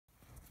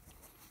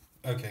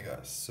Okay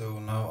guys, so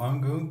now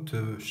I'm going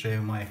to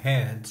shave my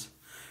head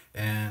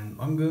and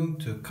I'm going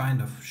to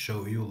kind of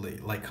show you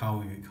like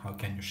how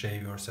can you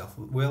shave yourself.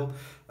 Well,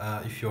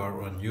 if you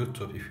are on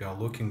YouTube, if you are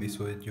looking this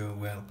video,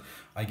 well,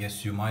 I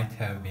guess you might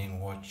have been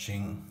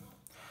watching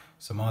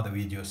some other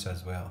videos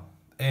as well.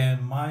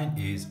 And mine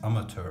is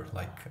amateur.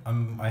 Like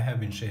I have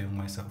been shaving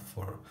myself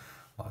for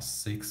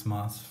last 6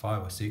 months,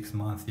 5 or 6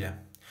 months, yeah.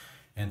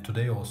 And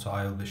today also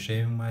I will be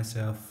shaving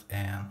myself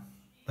and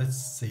let's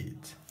see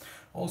it.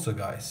 Also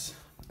guys,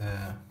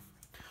 uh,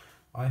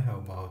 I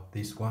have bought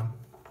this one.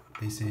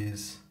 This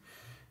is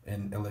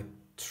an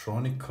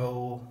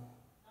electronical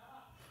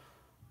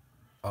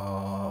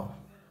uh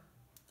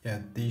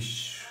yeah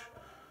dish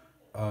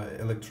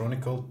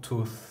electronical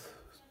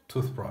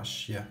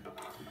toothbrush, yeah.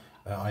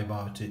 I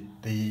bought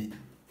it the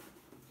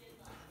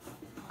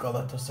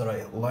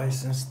Galatasaray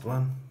licensed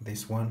one,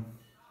 this one.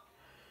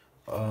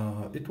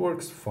 It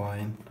works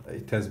fine.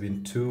 It has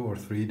been 2 or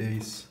 3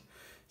 days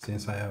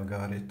since I have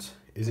got it.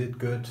 Is it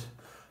good?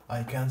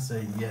 I can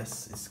say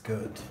yes, it's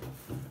good.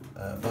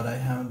 But I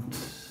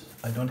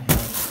don't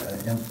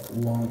have a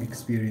long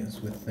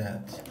experience with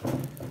that.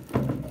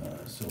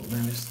 So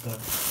let me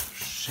start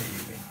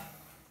shaving.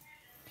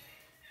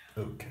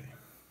 Okay.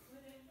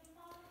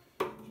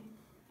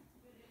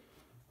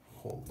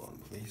 Hold on,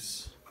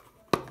 please.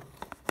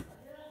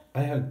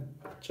 I have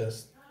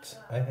just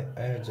I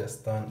have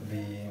just done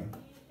the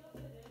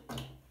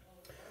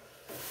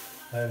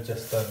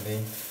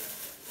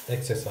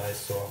exercise,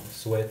 so I'm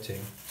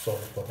sweating.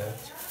 Sorry for that.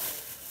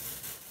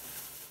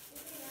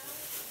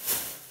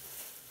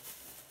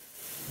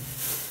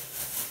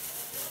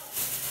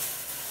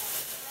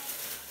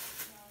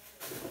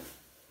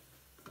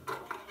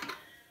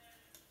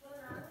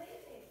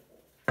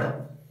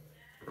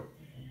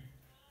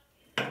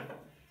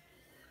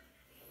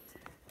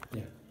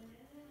 Yeah.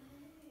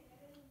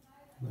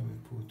 Let me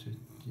put it.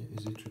 Yeah,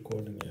 is it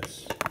recording?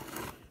 Yes,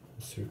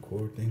 it's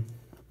recording.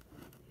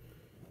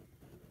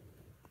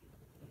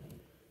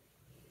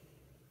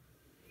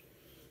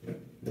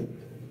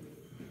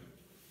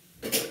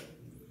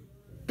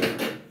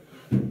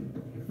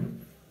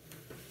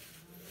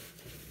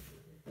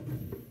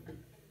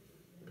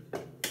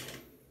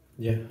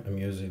 Yeah, I'm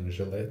using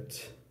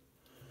Gillette.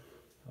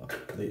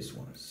 These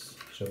ones,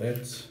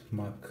 Gillette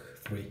Mach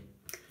 3.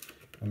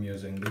 I'm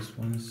using these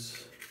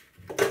ones,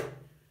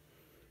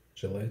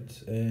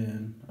 Gillette,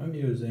 and I'm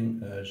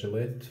using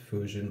Gillette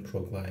Fusion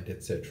Pro Glide,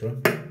 etc.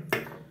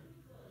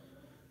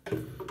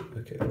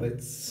 Okay,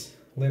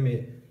 let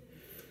me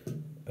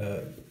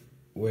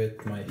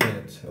wet my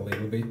head a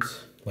little bit,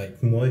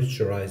 like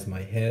moisturize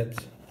my head,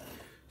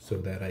 so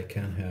that I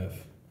can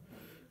have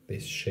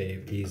this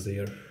shave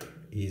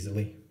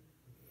easily.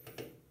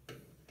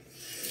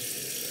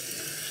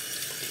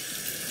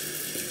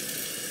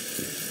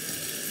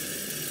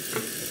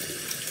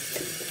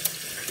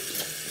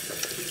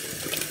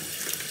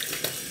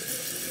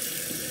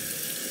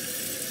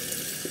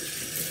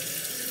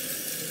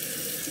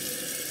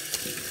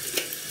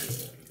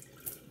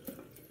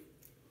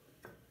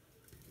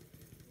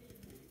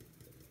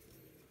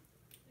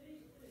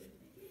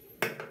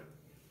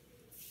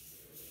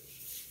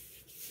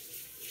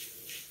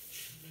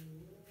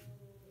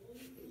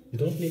 You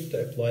don't need to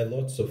apply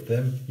lots of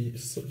them,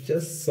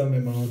 just some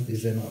amount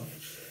is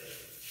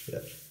enough.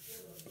 Yeah.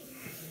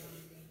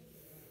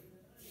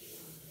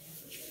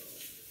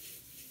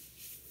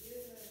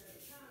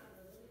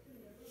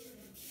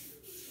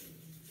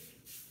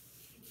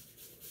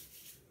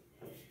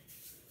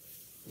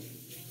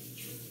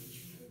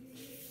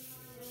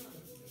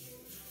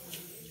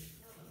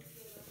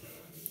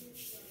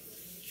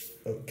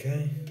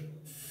 Okay.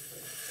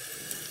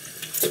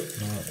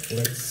 Now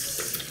let's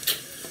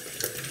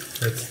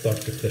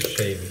start with the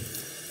shaving.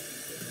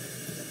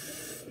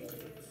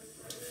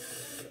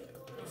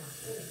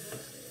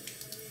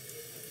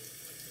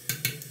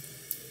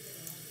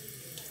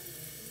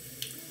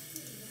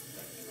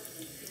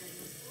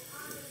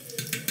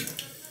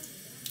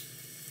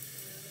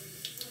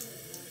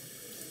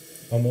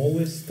 I'm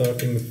always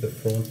starting with the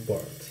front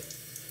part,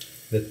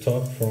 the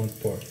top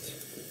front part.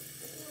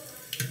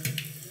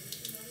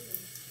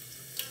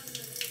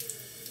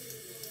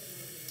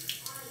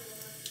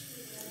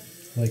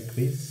 Like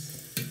this.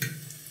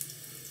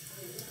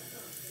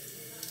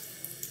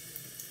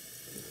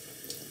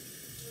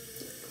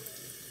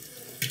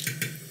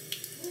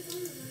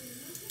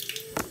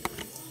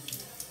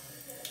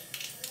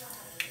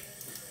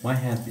 My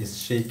hand is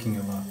shaking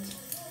a lot.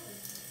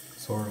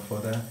 Sorry for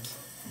that.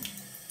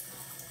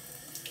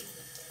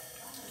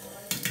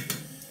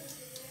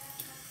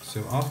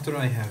 So after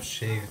I have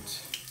shaved,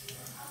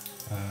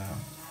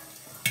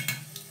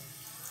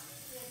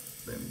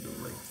 let me do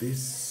like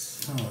this.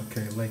 Oh,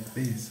 okay, like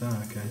this.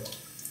 Oh, okay.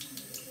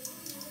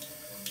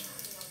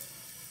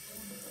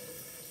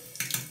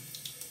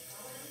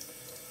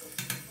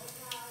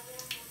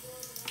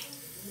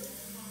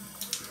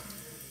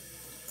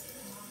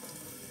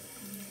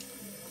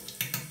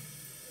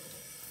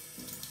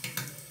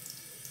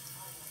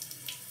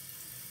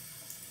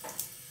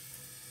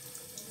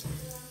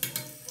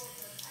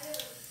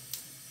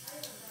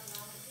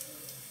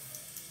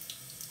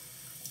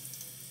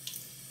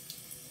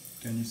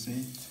 Can you see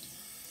it?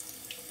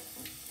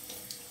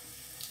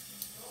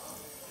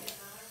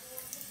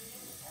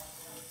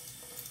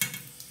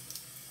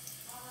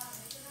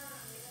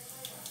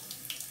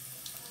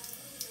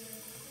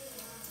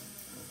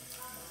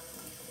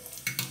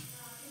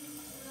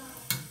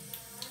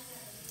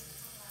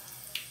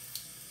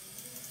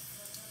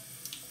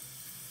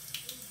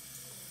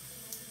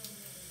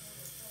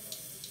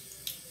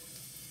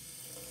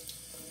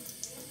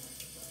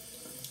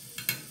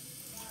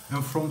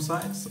 And from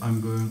sides,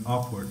 I'm going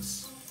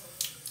upwards.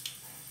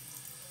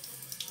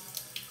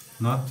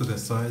 Not to the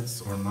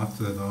sides or not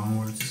to the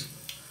downwards,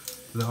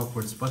 to the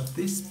upwards. But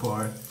this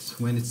part,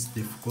 when it's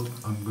difficult,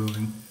 I'm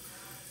going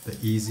the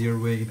easier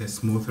way, the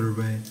smoother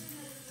way.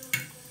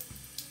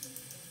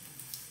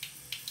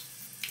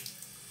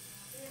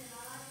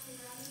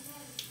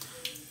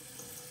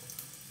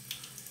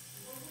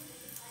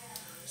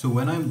 So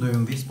when I'm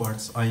doing these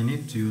parts, I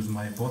need to use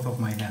both of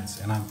my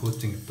hands, and I'm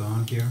putting it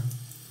down here.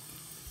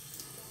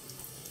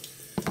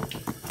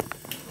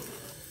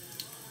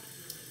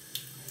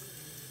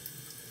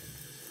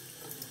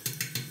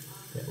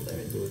 Yeah, let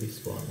me do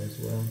this one as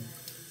well.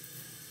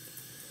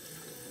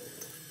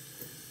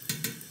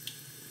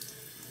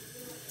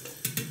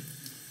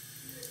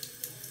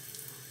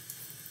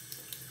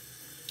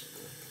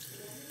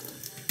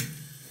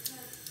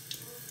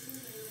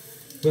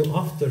 Well,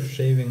 after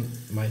shaving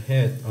my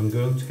head, I'm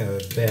going to have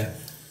a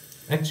bath.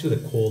 Actually,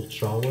 a cold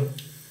shower.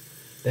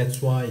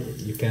 That's why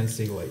you can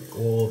see like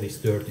all this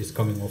dirt is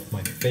coming off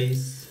my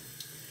face.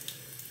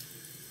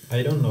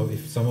 I don't know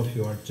if some of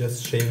you are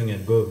just shaving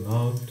and going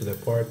out to the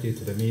party,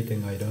 to the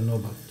meeting, I don't know,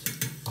 but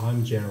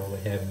I'm generally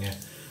having a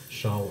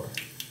shower.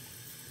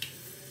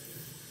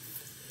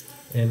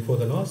 And for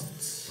the last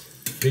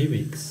 3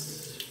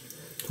 weeks,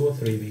 2 or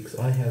 3 weeks,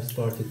 I have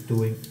started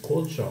doing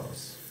cold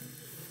showers.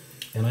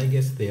 And I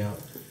guess they are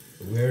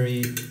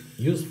very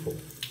useful.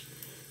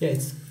 Yeah,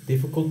 it's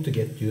difficult to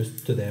get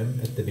used to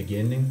them at the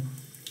beginning,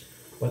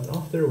 but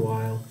after a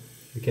while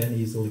you can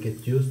easily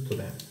get used to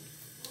them.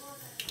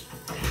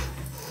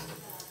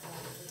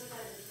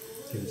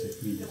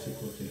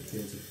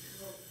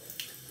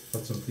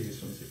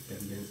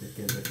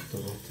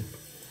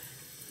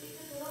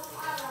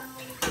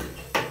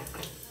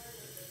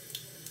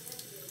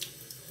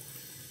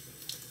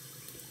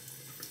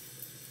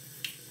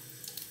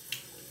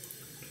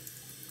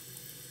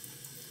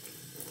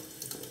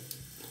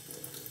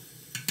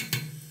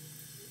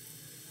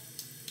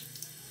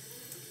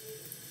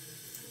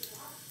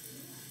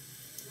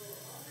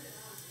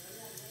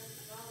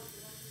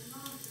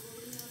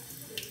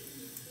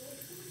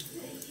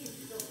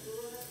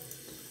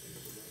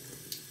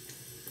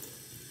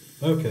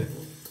 Okay,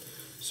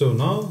 so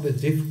now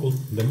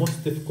the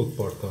most difficult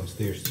part comes,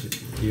 dear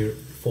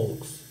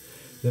folks.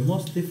 The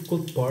most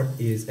difficult part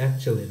is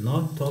actually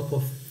not top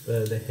of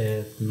the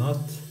head, not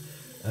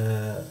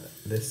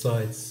the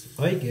sides.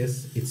 I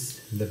guess it's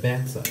the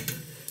back side,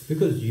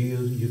 because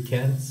you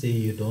can't see,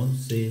 you don't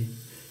see.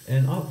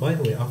 And by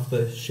the way,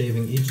 after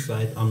shaving each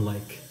side,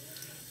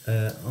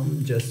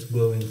 I'm just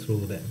going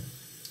through them.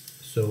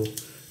 So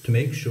to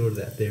make sure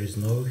that there is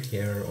no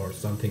hair or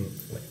something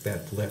like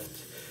that left.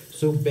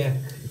 So back,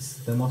 it's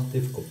the most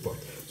difficult part.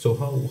 So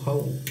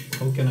how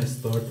can I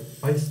start?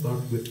 I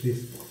start with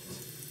this part,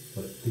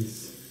 like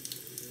this,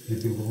 the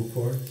below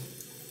part.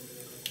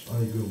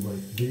 I go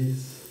like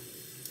this,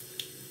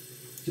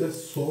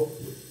 just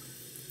softly.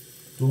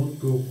 Don't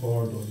go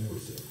hard on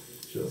yourself,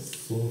 just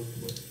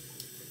softly,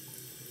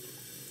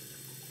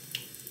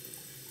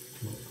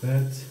 like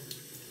that.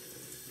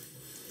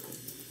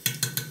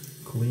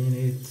 Clean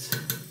it.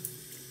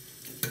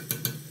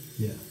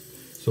 Yeah.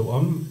 So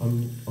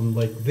I'm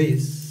like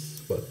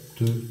this, but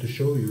to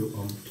show you,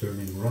 I'm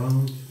turning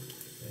around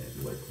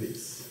and like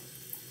this.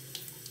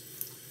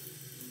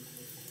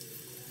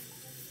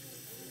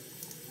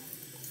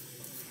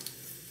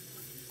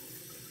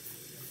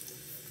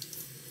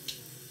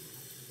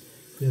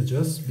 Yeah,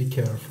 just be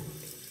careful.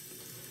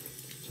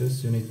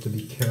 Just you need to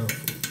be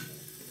careful.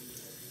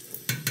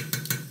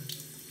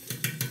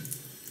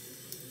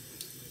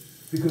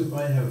 Because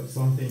I have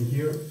something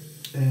here,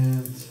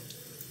 and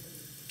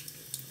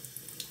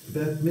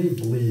that may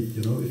bleed,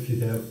 you know, if you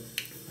have.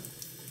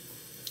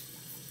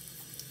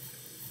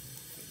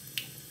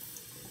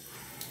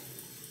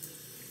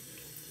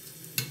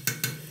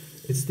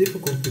 It's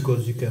difficult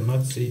because you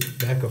cannot see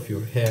back of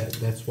your head.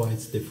 That's why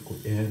it's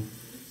difficult, and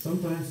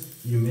sometimes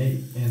you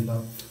may end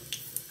up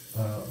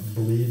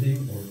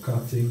bleeding or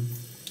cutting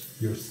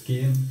your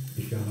skin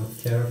if you're not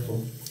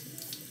careful.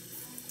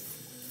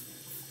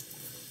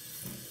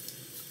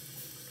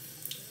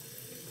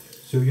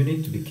 So you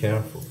need to be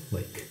careful,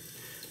 like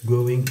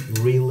going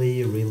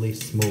really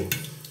smooth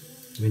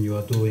when you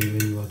are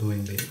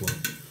doing this one.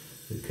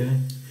 Okay,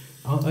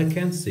 I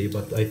can't see,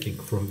 but I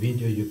think from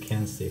video you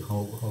can see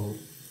how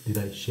did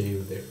I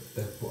shave there,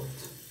 that part.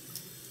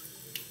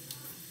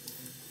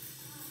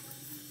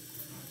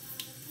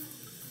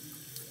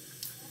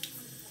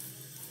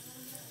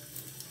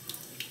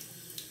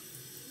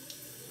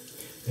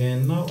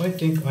 And now I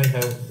think I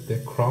have the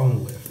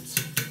crown left.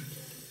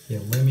 Yeah,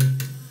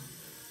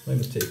 let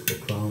me take the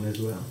crown as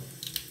well.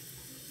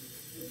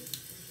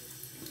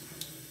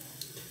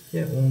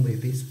 Yeah, only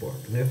this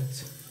part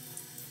left.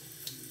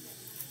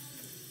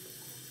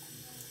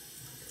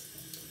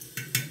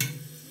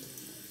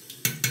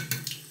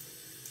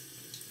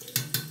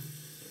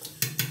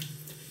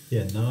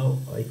 Yeah, now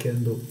I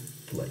can do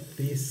like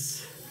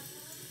this,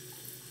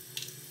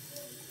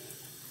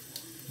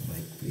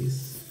 like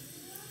this.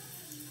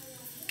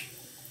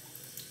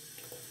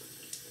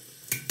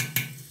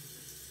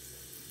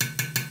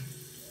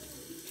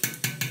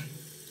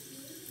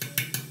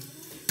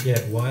 Yeah,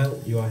 while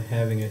you are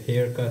having a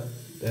haircut,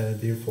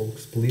 dear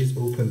folks, please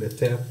open the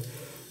tap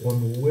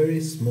on very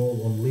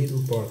small, on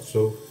little parts,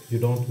 so you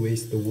don't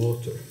waste the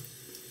water.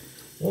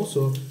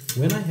 Also,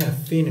 when I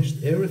have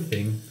finished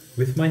everything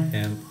with my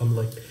hand, I'm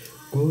like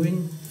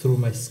going through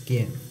my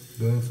skin,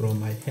 going through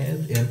my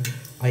head, and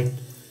I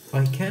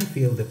I can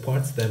feel the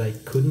parts that I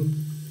couldn't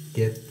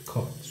get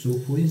caught. So,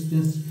 for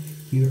instance,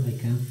 here I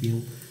can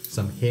feel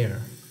some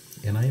hair,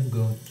 and I'm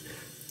going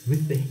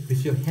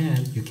with your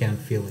hand you can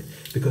feel it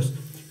because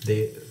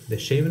the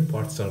shaven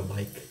parts are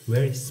like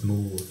very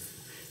smooth.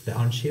 The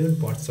unshaven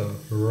parts are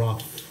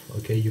rough.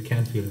 Okay, you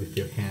can feel with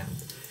your hand,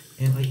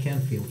 and I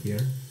can feel here.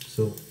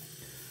 So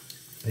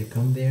I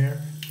come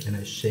there and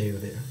I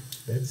shave there.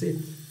 That's it.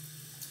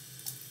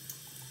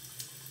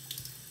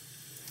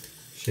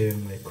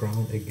 Shave my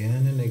crown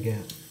again and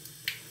again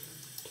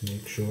to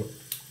make sure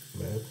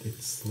that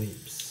it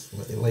sleeps.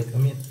 Like I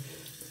mean,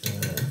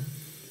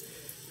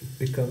 it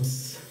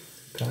becomes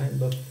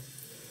kind of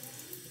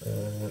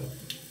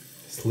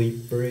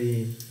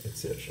slippery,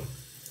 etc.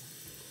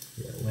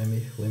 Yeah, let me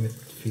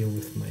feel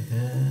with my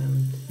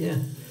hand. Yeah,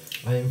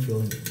 I am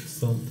feeling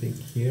something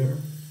here.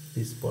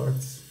 These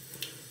parts.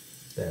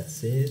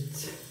 That's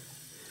it.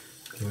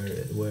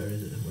 Where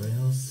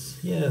else?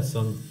 Yeah,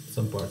 some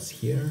parts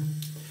here.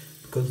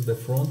 Because the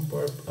front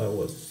part I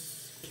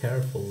was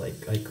careful,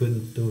 like I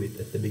couldn't do it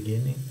at the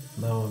beginning.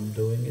 Now I'm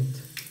doing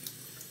it.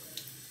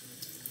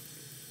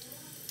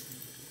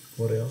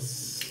 What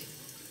else?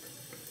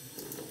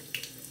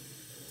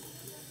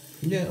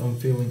 Yeah, I'm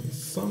feeling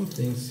some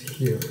things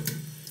here.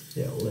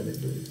 Yeah, let me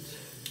do it.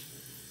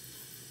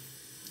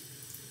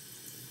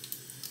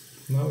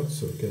 Now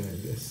it's okay, I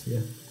guess.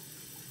 Yeah.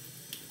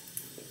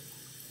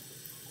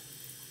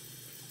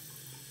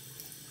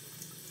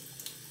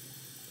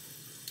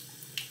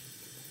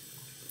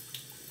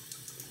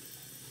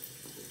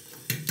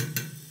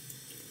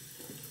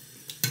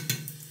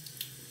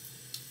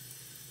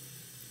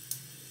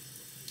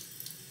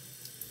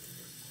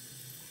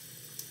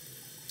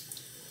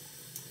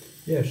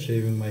 Yeah,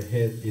 shaving my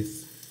head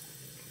is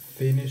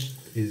finished,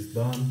 is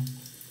done.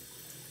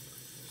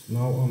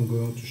 Now I'm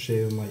going to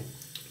shave my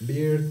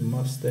beard,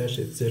 mustache,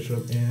 etc.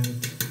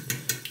 And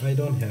I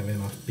don't have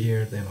enough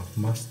beard, enough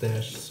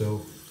mustache,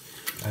 so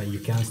you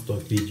can't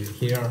stop video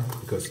here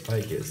because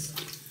I guess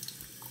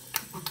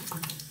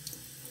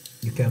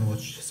you can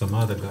watch some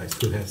other guys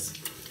who has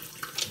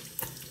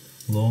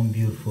long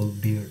beautiful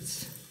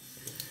beards.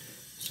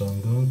 So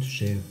I'm going to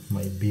shave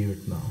my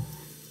beard now.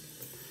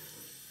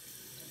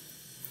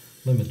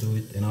 Let me do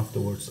it, and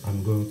afterwards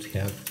I'm going to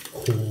have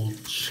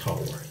cold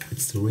shower.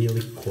 It's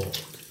really cold.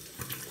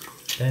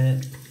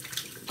 And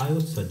I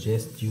would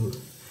suggest you,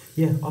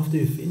 yeah, after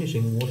you're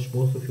finishing, wash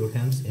both of your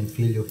hands and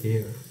feel your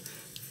hair.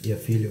 Yeah,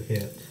 feel your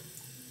head.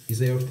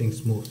 Is everything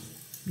smooth?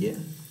 Yeah,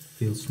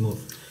 feels smooth.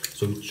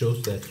 So it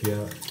shows that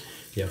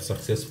you have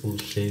successfully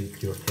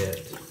shaved your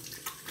head.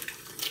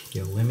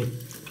 Yeah, let me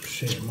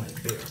shave my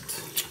beard.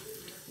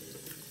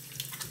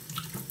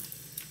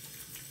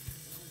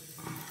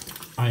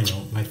 I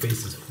know, my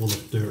face is full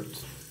of dirt.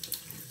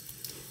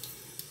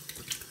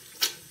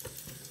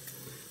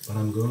 But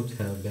I'm going to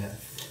have a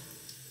bath.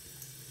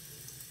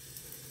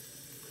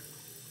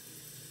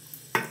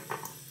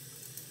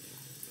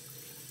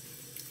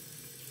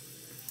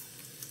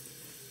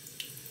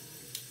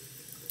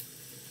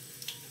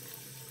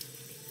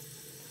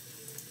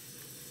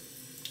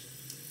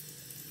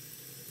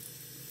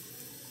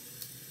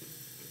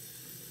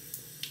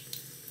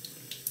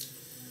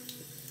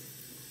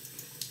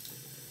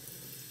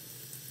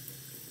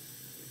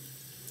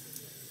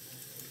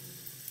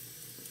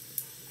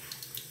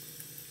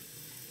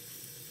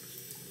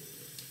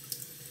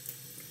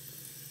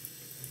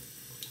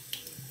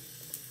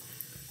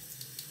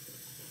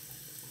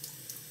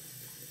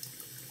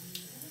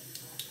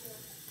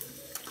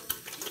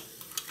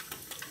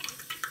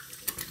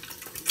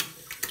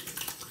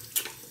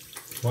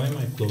 Why am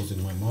I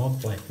closing my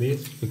mouth like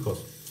this?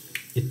 Because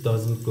it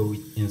doesn't go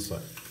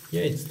inside.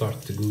 Yeah, it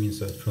starts to go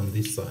inside from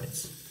these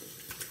sides.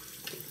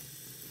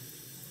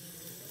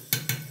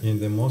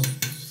 And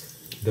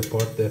the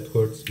part that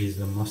hurts is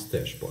the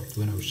mustache part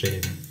when I'm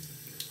shaving.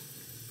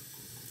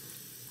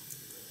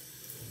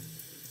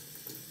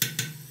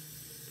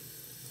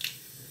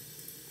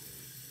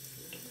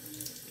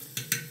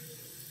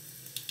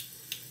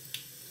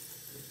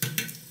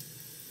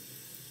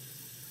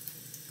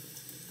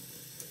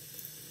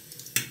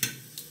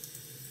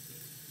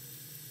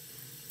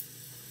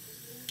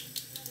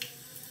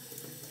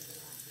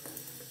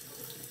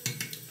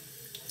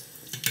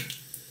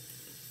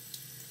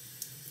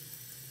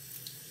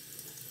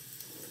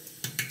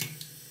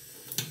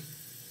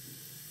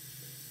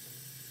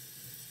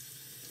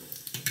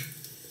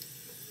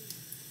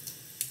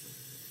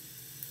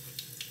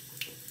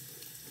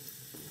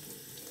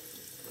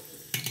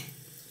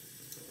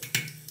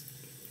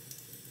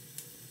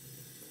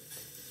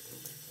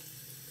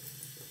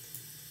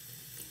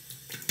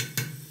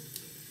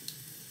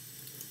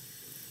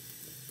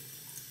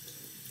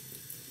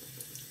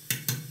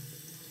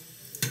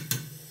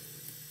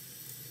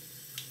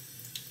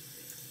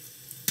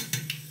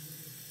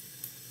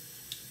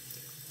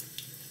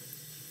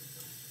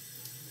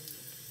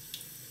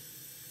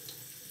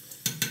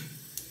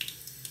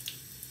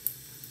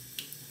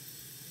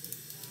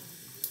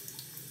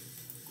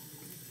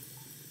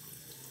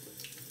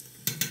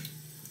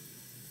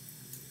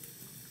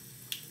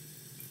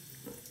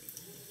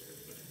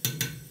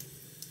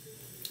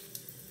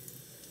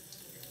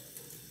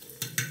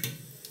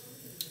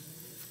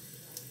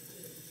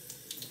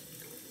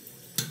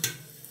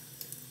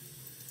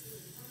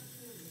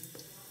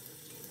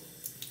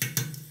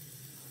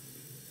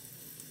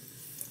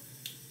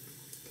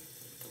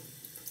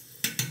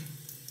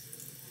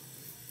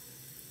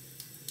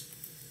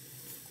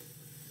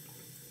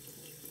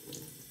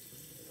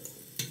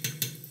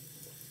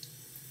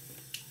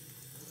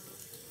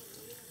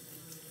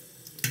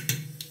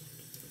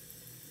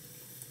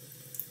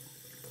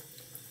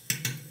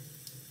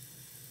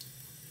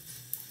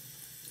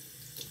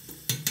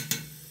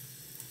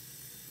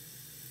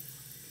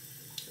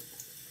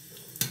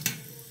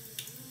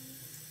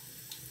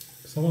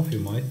 Some of you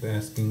might be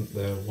asking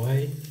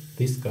why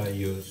this guy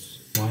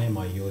why am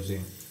I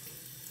using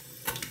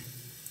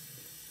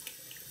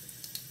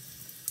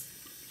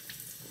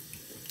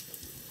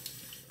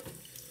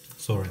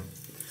sorry.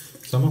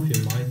 Some of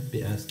you might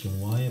be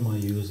asking why am I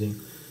using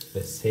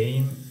the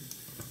same,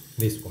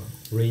 this one,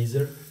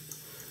 razor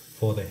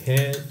for the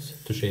head,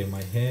 to shave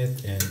my head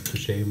and to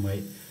shave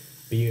my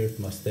beard,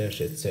 mustache,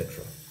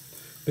 etc.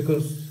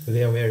 Because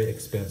they are very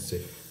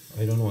expensive.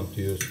 I don't want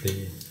to use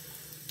the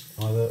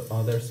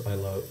others. I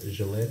love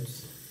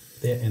Gillettes.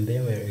 They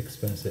are very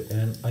expensive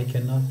and I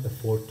cannot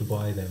afford to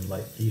buy them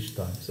like each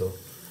time. So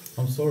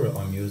I'm sorry,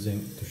 I'm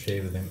using to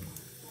shave them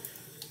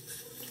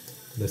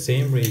the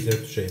same razor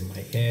to shave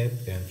my head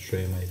and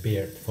shave my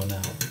beard for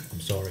now.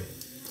 I'm sorry.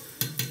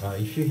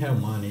 If you have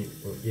money,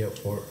 yeah,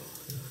 for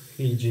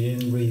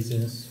hygiene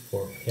reasons,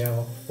 for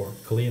health, for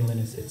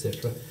cleanliness,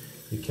 etc.,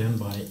 you can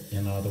buy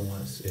another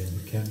ones and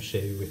you can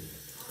shave with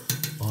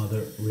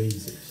other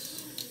razors.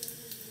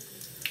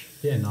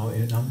 Yeah, now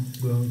I'm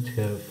going to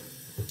have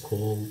a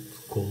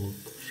cold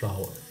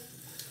shower.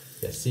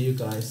 Yeah, see you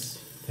guys.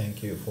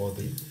 Thank you for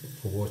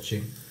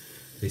watching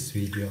this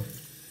video.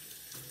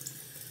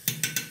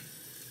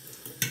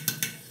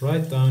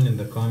 Write down in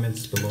the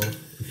comments below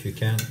if you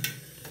can.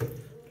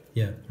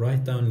 Yeah,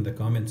 write down in the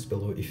comments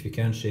below if you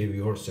can shave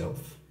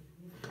yourself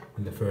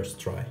in the first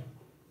try.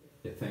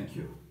 Yeah, thank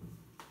you.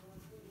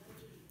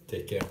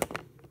 Take care.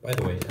 By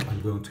the way,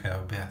 I'm going to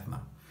have a bath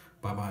now.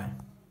 Bye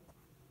bye.